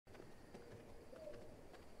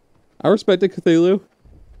I respect it, Cthulhu.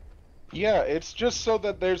 Yeah, it's just so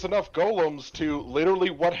that there's enough golems to literally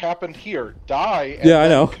what happened here. Die and Yeah, I then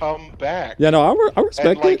know. come back. Yeah, no, I respect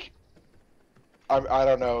And, like, it. I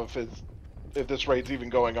don't know if this raid's even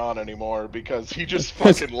going on anymore because he just I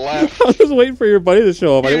was fucking left. just waiting for your buddy to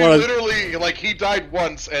show up. I He didn't want to. literally, like, he died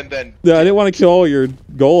once and then. Yeah, I didn't want to kill all your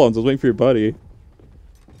golems. I was waiting for your buddy.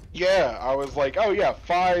 Yeah, I was like, oh yeah,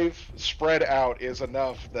 5 spread out is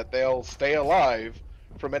enough that they'll stay alive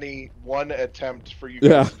from any one attempt for you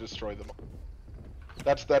guys to destroy them.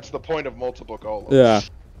 That's the point of multiple golems. Yeah.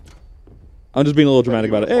 I'm just being a little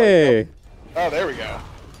dramatic about it. Hey! Like, oh, there we go.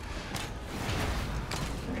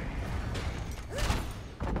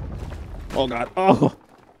 Oh god. Oh!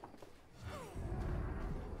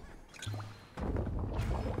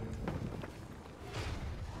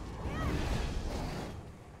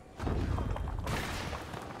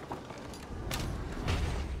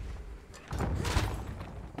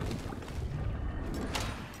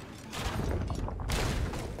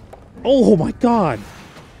 Oh my god!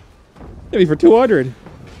 Hit me for 200.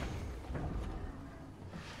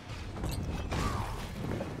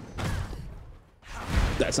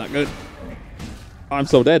 That's not good. I'm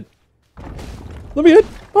so dead. Let me hit.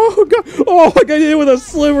 Oh god. Oh, I got hit with a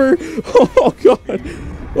sliver. Oh god.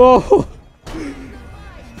 Oh.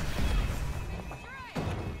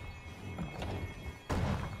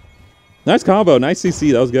 Nice combo. Nice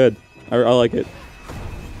CC. That was good. I like it.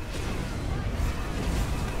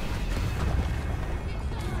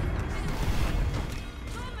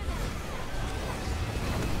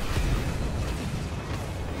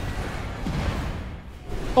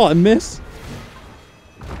 Oh, I missed.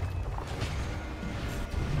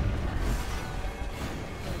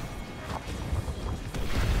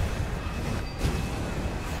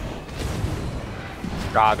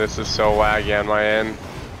 God, this is so laggy on my end.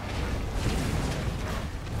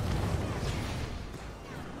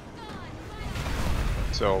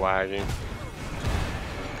 So laggy.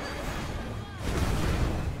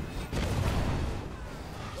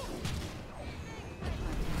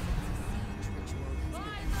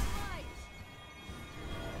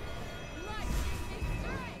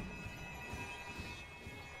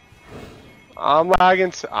 I'm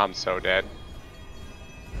lagging. I'm so dead.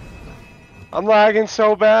 I'm lagging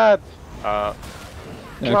so bad. Yeah,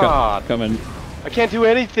 God. coming. I can't do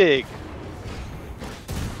anything.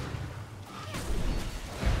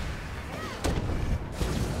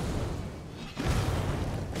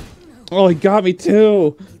 Oh, he got me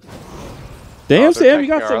too. Damn, Sam, you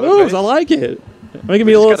got some moves. I like it. Making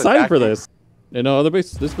me a little excited for this. You know,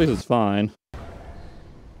 this base is fine.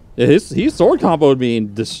 Yeah, he sword comboed me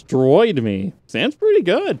and destroyed me. Sam's pretty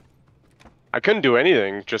good. I couldn't do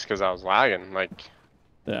anything just because I was lagging. Like,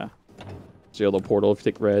 yeah. It's yellow portal if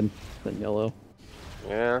you take red, then yellow.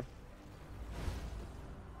 Yeah.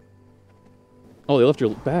 Oh, they left your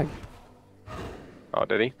bag. Oh,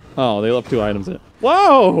 did he? Oh, they left 2 items in it.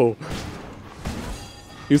 Whoa!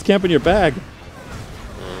 He was camping your bag.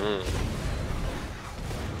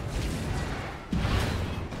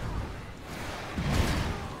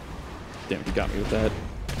 Damn, he got me with that.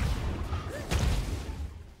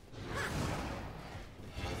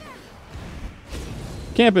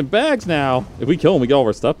 Camping bags now. If we kill him, we get all of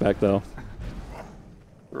our stuff back, though.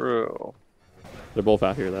 True. They're both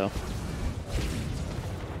out here, though.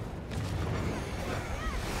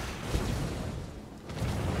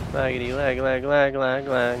 Laggity lag, lag, lag, lag,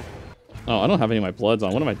 lag. Oh, I don't have any of my bloods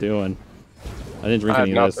on. What am I doing? I didn't drink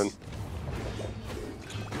any of this.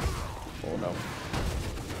 Oh, no.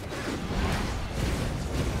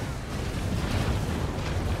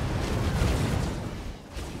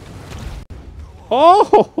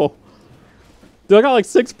 Oh! Dude, I got like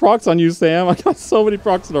 6 procs on you, Sam. I got so many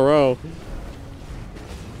procs in a row.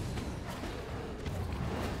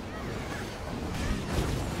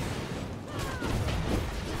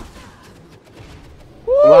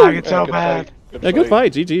 Lagging so bad. Good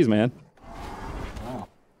fight. GG's, man. Wow.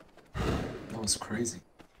 That was crazy.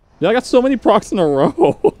 Yeah, I got so many procs in a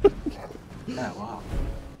row. Yeah, wow.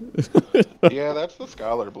 Yeah, that's the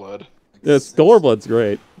Scholar Blood. Yeah, Scholar Blood's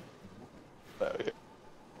great. Oh, yeah.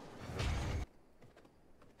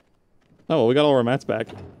 Oh, well, we got all our mats back.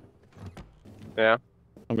 Yeah.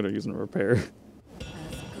 I'm gonna use them to repair.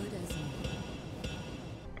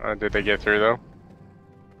 Did they get through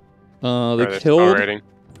though? They killed.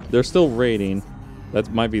 They're still raiding.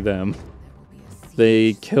 That might be them.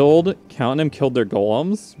 They killed. Count and them killed their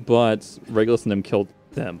golems, but Regulus and them killed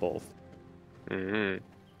them both.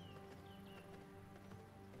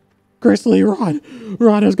 Grizzly, run!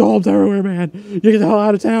 Run, there's golems everywhere, man! You get the hell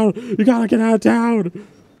out of town! You gotta get out of town!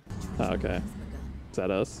 Okay. Is that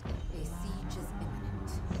us?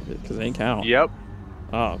 Because they ain't count. Yep.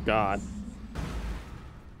 Oh, God.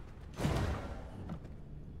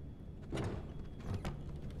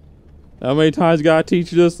 How many times you gotta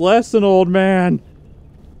teach you this lesson, old man?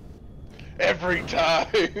 Every time.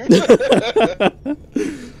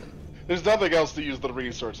 There's nothing else to use the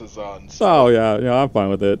resources on. So. Oh, yeah. Yeah, I'm fine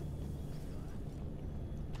with it.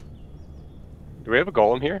 Do we have a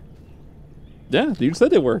golem here? Yeah, you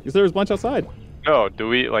said they were. You said there was a bunch outside. No, do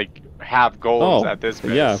we, like, have golems at this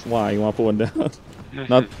base? Yeah, why? You want to put one down?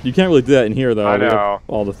 Not, you can't really do that in here, though. I We have know.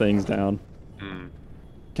 all the things down. Hmm.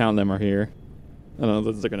 Counting them are here. I don't know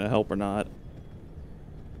if they're going to help or not.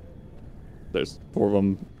 There's 4 of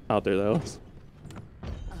them out there, though.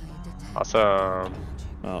 Awesome.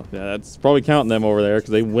 Oh, yeah, that's probably counting them over there,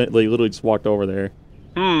 because they literally just walked over there.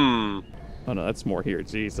 Hmm. Oh, no, that's more here.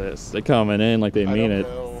 Jesus. They're coming in like they mean it.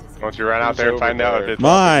 Know. Why don't you run out there and find out if it's...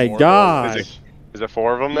 My God! Is it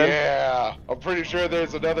 4 of them, then? Yeah, I'm pretty sure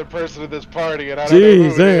there's another person in this party, and I don't know who it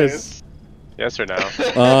Jesus! is. Yes or no?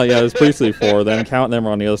 Yeah, there's basically 4 of them. Counting them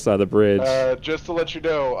are on the other side of the bridge. Just to let you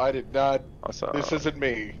know, I did not. Awesome. This isn't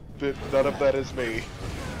me. None of that is me.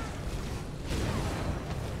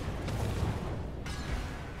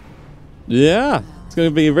 Yeah, it's going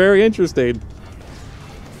to be very interesting.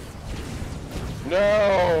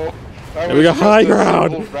 No! And we got high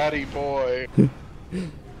ground! Simple ratty boy.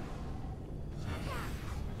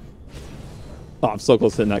 Oh, I'm so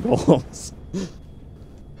close to hitting that goal.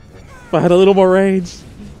 If I had a little more range.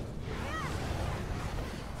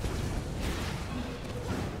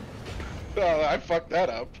 Oh, I fucked that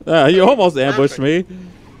up. You almost ambushed me.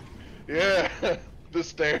 Yeah, the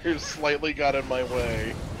stairs slightly got in my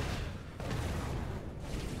way.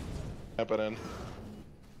 Happening.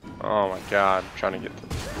 Oh my God, I'm trying to get to...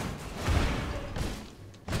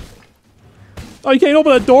 Oh, you can't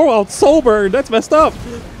open a door while it's sober. That's messed up.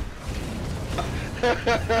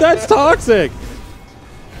 That's toxic.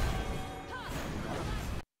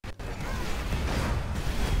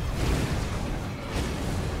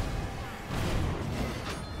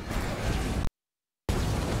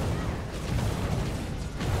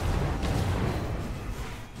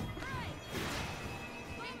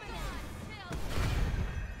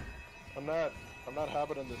 I'm not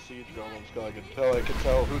happening the siege golems because I can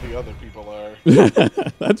tell who the other people are.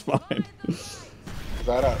 That's fine. 'Cause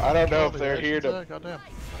I don't know if they're here to. Goddamn.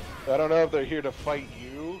 I don't know if they're here to fight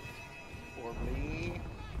you or me.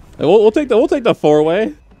 We'll take the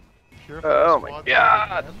 4-way. Oh my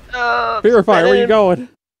God! Purifier, where you going?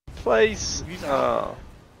 Place. Oh.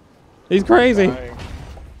 He's crazy. Dying.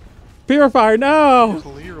 Purifier, no!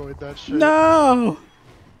 Leroy that shit. No!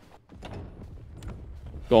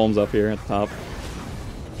 Golem's up here at the top.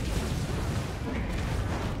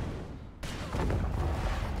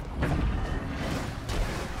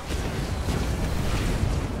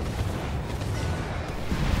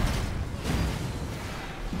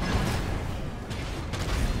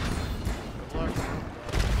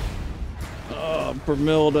 Oh,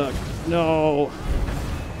 Bermilda. No.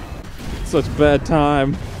 Such bad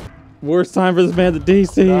time. Worst time for this man to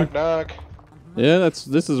DC. Knock knock. Yeah,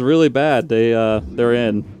 this is really bad. They're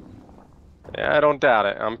in. Yeah, I don't doubt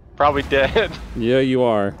it. I'm probably dead. Yeah, you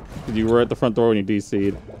are. You were at the front door when you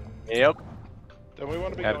DC'd. Yep. Then we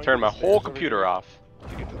want to be I had to going turn to my the whole stairs over computer here off.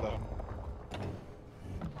 to get to the.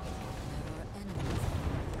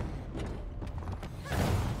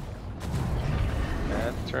 I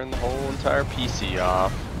had to turn the whole entire PC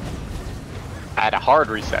off. I had to hard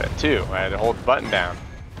reset it too. I had to hold the button down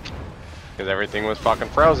because everything was fucking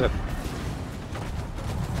frozen.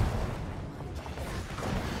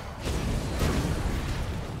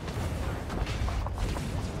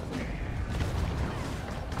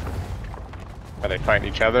 Are they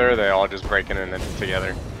fighting each other? Or are they all just breaking in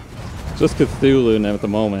together? Just Cthulhu at the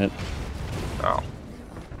moment. Oh.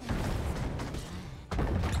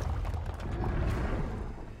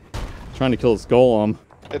 Trying to kill this golem.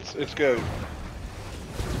 It's good.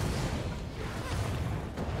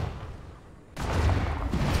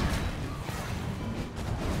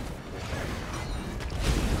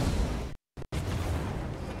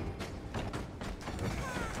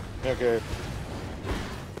 Okay.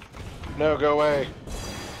 No, go away.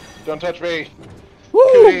 Don't touch me. Woo!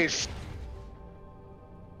 Cooties.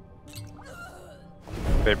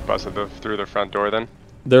 They busted through the front door then?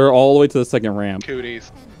 They're all the way to the second ramp.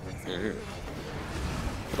 Cooties.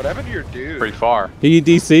 What happened to your dude? Pretty far. He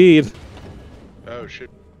DC'd. Oh shit.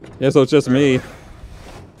 Yeah, so it's just me.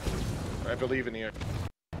 I believe in you.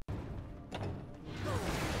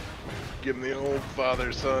 Give him the old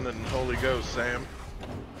Father, Son, and Holy Ghost, Sam.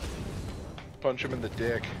 Punch him in the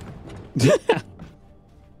dick.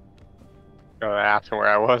 Asking where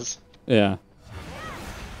I was. Yeah.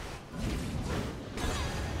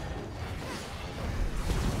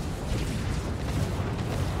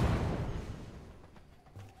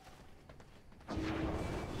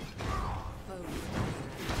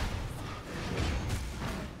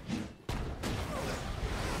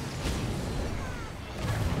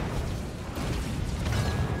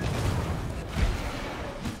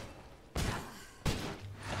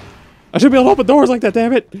 I should be able to open doors like that,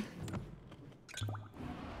 damn it!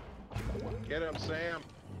 Get him, Sam.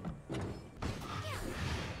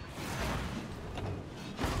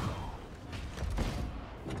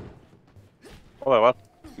 Well, I left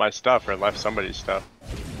my stuff or left somebody's stuff.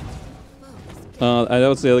 That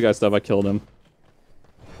was the other guy's stuff. I killed him.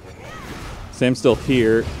 Sam's still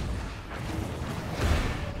here.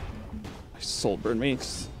 My soul burned me.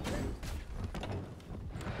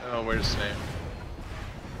 Oh, where's Sam?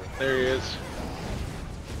 There he is.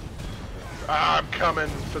 Ah, I'm coming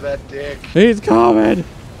for that dick. He's coming!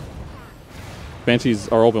 Banshees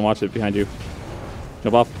are open. Watch it behind you.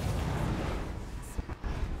 Jump off.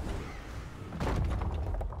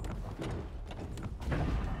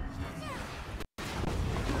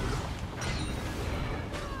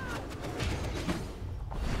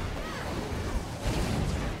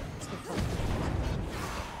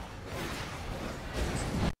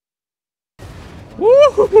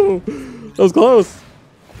 Woo! That was close.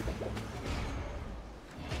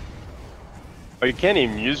 Oh, you can't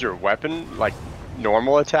even use your weapon like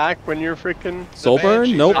normal attack when you're freaking Soul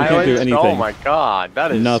burn? Nope, you can't do anything. Oh my god,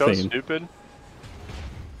 that is Nothing. so stupid.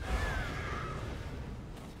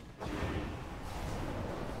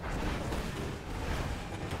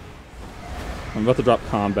 I'm about to drop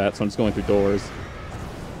combat, so I'm just going through doors.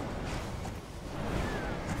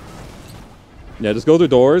 Yeah, just go through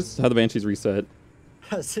doors. Have the Banshees reset.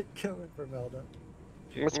 How's it going for Melda?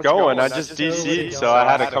 It's going. I just DC'd, so I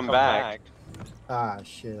had to come back. Ah,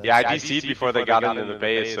 shit. Yeah, I DC'd before they got into the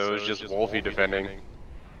base, so it was just Wolfie defending.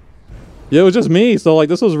 Yeah, it was just me, so like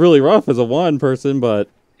this was really rough as a one person, but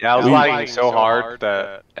yeah, I was lagging so hard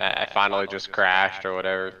that I finally just crashed or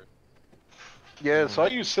whatever. Yeah, so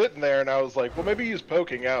I was sitting there and I was like, well, maybe he's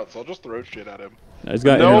poking out, so I'll just throw shit at him. he's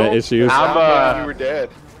got internet issues. You were dead.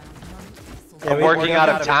 I'm working out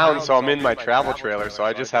of town, so I'm in my travel trailer, so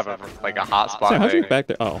I just have a hotspot. Sam, how'd you get back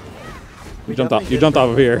there? Oh, you jumped off. You jumped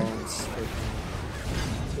off of here.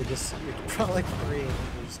 They just you brought like 3 and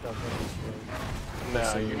you stuff in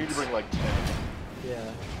this Nah, you need to bring like 10. Yeah,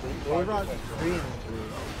 we brought 3 and 3.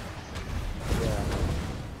 Yeah.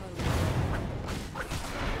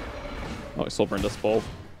 Oh, I soul burned us both.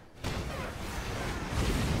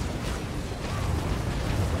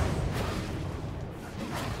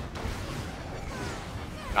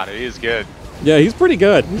 God, it is good. Yeah, he's pretty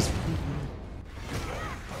good.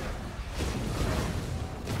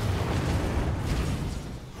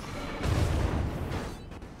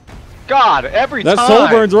 God, every that time. soul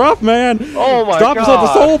burn's rough, man. Oh my Stop god. yourself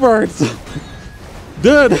the soul burns.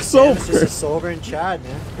 Dude, soul It's just a soul burn Chad,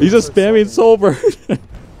 man. He's just spamming soul burn.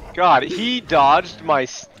 God, he dodged my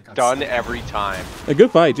stun every time. A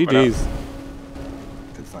good fight, GG's.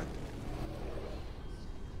 Good fight.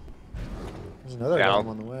 There's another Yeah, one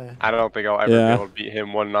on the way. I don't think I'll ever be able to beat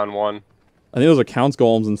him one-on-one. I think those are counts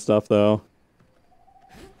golems and stuff, though.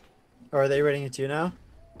 Oh, are they raiding it too now?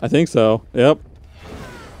 I think so. Yep.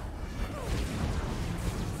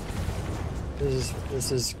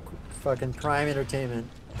 This is fucking prime entertainment.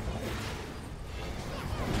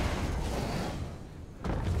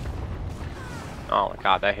 Oh my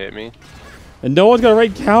god, that hit me. And no one's gonna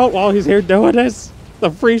raid count while he's here doing this.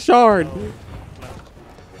 The free shard.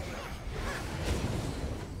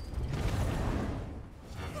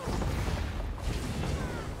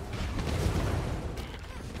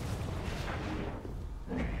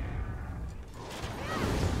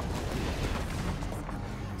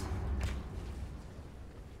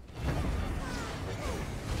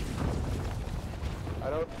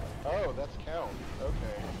 Oh, that's count.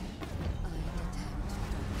 Okay.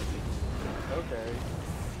 Okay.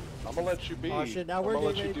 I'm gonna let you be. Oh shit, now I'm we're gonna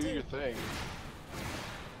let getting you do ready your thing.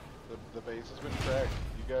 The base has been cracked.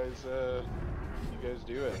 You guys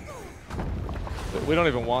do it. We don't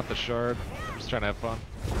even want the shard. We're just trying to have fun.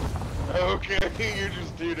 Okay, you're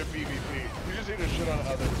just doing a PvP. You're just here to shit on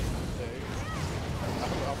others.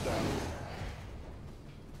 I'm down.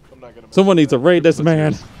 I'm not gonna. Someone needs to raid this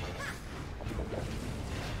man.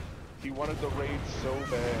 He wanted the raid so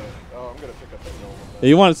bad. Oh, I'm gonna pick up that goal.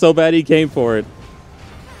 He wanted so bad he came for it.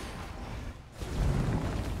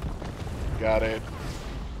 Got it.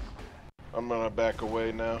 I'm gonna back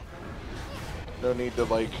away now. No need to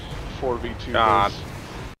like 4v2 God. this.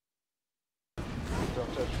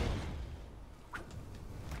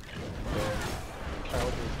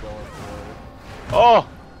 going for. Oh!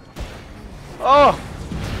 Oh!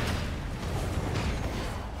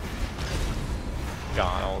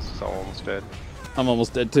 God, I was so almost dead. I'm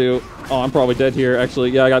almost dead too. Oh, I'm probably dead here.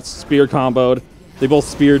 Actually, yeah, I got spear comboed. They both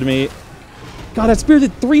speared me. God, that spear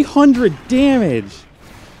did 300 damage.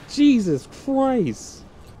 Jesus Christ.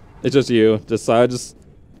 It's just you. I just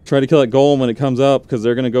try to kill that golem when it comes up because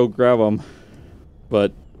they're gonna go grab them.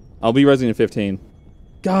 But I'll be resing in 15.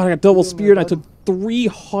 God, I got double speared and I took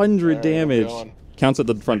 300 damage. Counts at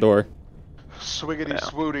the front door. Swiggity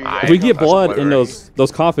swooty. If we get blood in those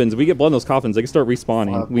coffins, they can start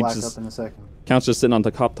respawning. We Black just up in a second. Count's just sitting on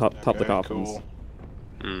the top of the coffins. Cool.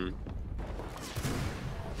 Mm.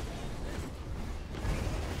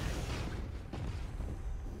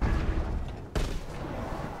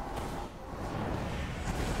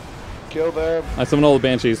 Kill them. I summoned all the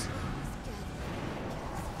banshees.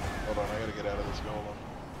 Hold on, I gotta get out of this golem.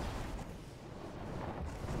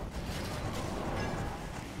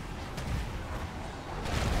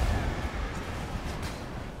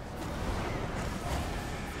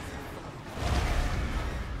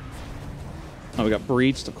 Oh, we got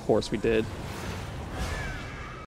breached. Of course we did.